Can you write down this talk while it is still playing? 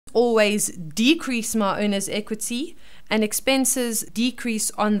always decrease my owner's equity, and expenses decrease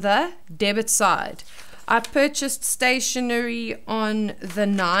on the debit side. I purchased stationery on the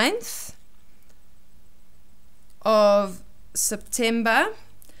 9th of September.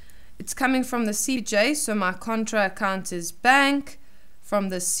 It's coming from the CPJ, so my contra account is bank from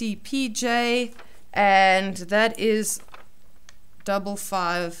the CPJ, and that is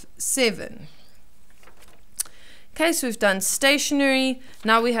 557. Okay, so we've done stationery.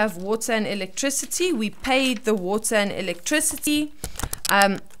 Now we have water and electricity. We paid the water and electricity,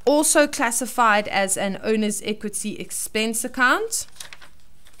 also classified as an owner's equity expense account.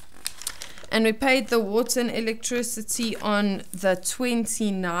 And we paid the water and electricity on the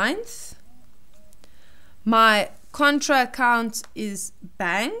 29th. My contra account is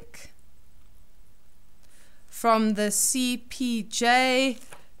bank from the CPJ.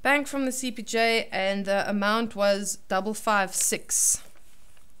 Bank from the CPJ, and the amount was 556.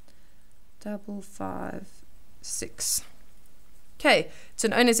 556. Okay, it's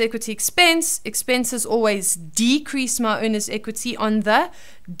an owner's equity expense. Expenses always decrease my owner's equity on the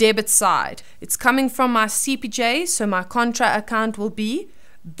debit side. It's coming from my CPJ, so my contra account will be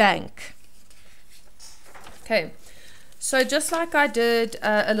bank. Okay, so just like I did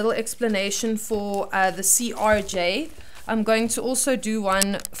a little explanation for the CRJ, I'm going to also do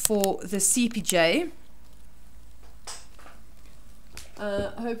one for the CPJ.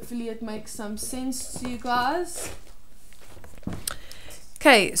 Hopefully it makes some sense to you guys.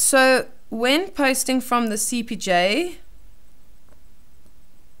 Okay, so when posting from the CPJ,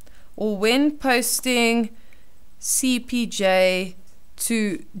 or when posting CPJ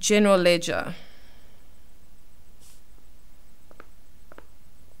to general ledger,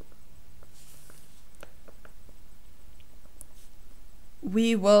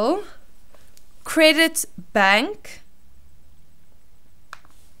 we will credit bank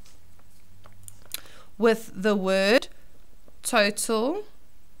with the word total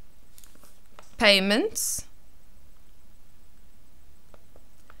payments.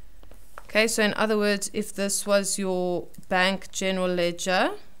 Okay, so in other words, if this was your bank general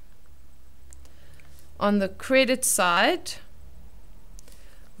ledger, on the credit side,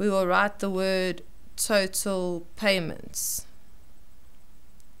 we will write the word total payments.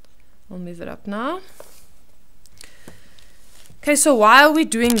 I'll move it up now. Okay, so why are we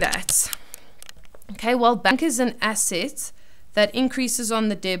doing that? Okay, well, bank is an asset that increases on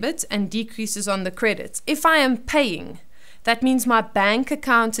the debit and decreases on the credit. If I am paying, that means my bank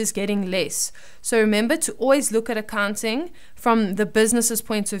account is getting less. So remember to always look at accounting from the business's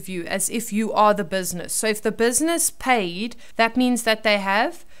point of view, as if you are the business. So if the business paid, that means that they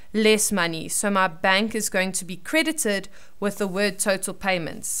have less money. So my bank is going to be credited with the word total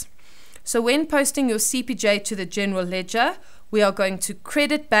payments. So when posting your CPJ to the general ledger, we are going to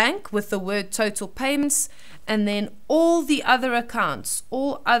credit bank with the word total payments, and then all other accounts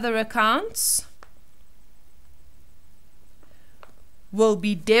will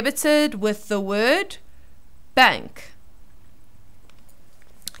be debited with the word bank.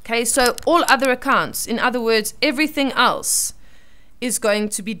 Okay, so all other accounts, in other words, everything else is going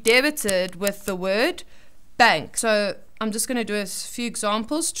to be debited with the word bank. So I'm just going to do a few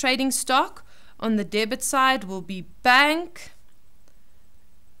examples. Trading stock on the debit side will be bank.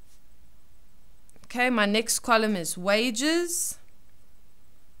 Okay, my next column is wages.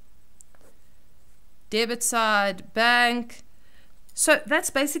 Debit side, bank. So that's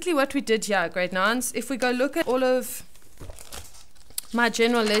basically what we did here, grade 9s. If we go look at all of my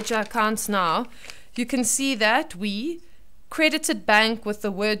general ledger accounts now, you can see that we credited bank with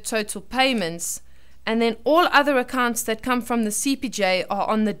the word total payments, and then all other accounts that come from the CPJ are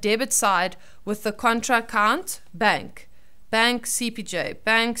on the debit side with the contra account bank. Bank, CPJ,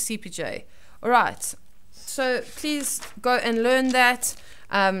 bank, CPJ. All right, so please go and learn that.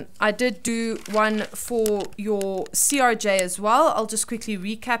 I did do one for your CRJ as well. I'll just quickly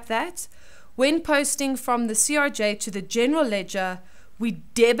recap that. When posting from the CRJ to the general ledger, we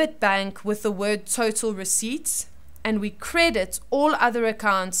debit bank with the word total receipts, and we credit all other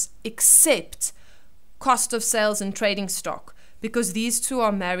accounts except cost of sales and trading stock, because these two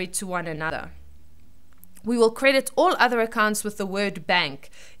are married to one another. We will credit all other accounts with the word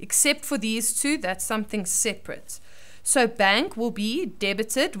bank, except for these two, that's something separate. So bank will be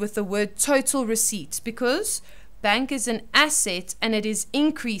debited with the word total receipts, because bank is an asset and it is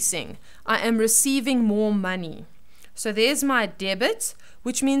increasing. I am receiving more money. So there's my debit,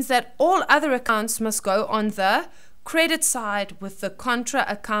 which means that all other accounts must go on the credit side with the contra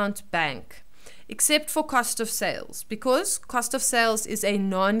account bank, except for cost of sales, because cost of sales is a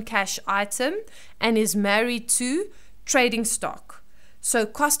non-cash item and is married to trading stock. So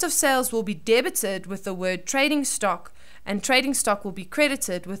cost of sales will be debited with the word trading stock, and trading stock will be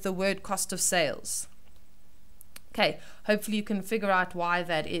credited with the word cost of sales. Okay, hopefully you can figure out why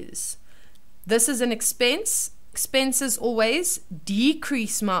that is. This is an expense. Expenses always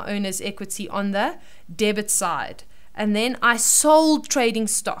decrease my owner's equity on the debit side. And then I sold trading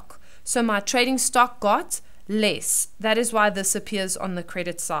stock. So my trading stock got less. That is why this appears on the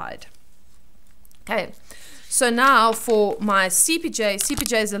credit side. Okay, so now for my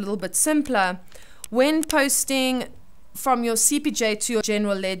CPJ is a little bit simpler. When posting from your CPJ to your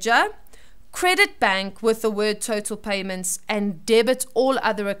general ledger, credit bank with the word total payments and debit all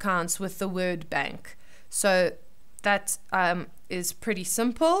other accounts with the word bank. So that is pretty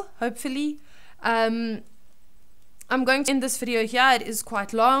simple, hopefully. I'm going to end this video here. It is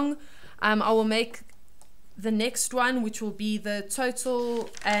quite long. I will make the next one, which will be the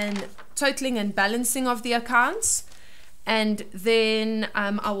totaling and balancing of the accounts. And then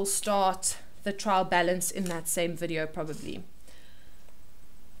I will start the trial balance in that same video probably.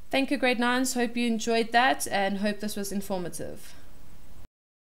 Thank you, grade 9s. Hope you enjoyed that and hope this was informative.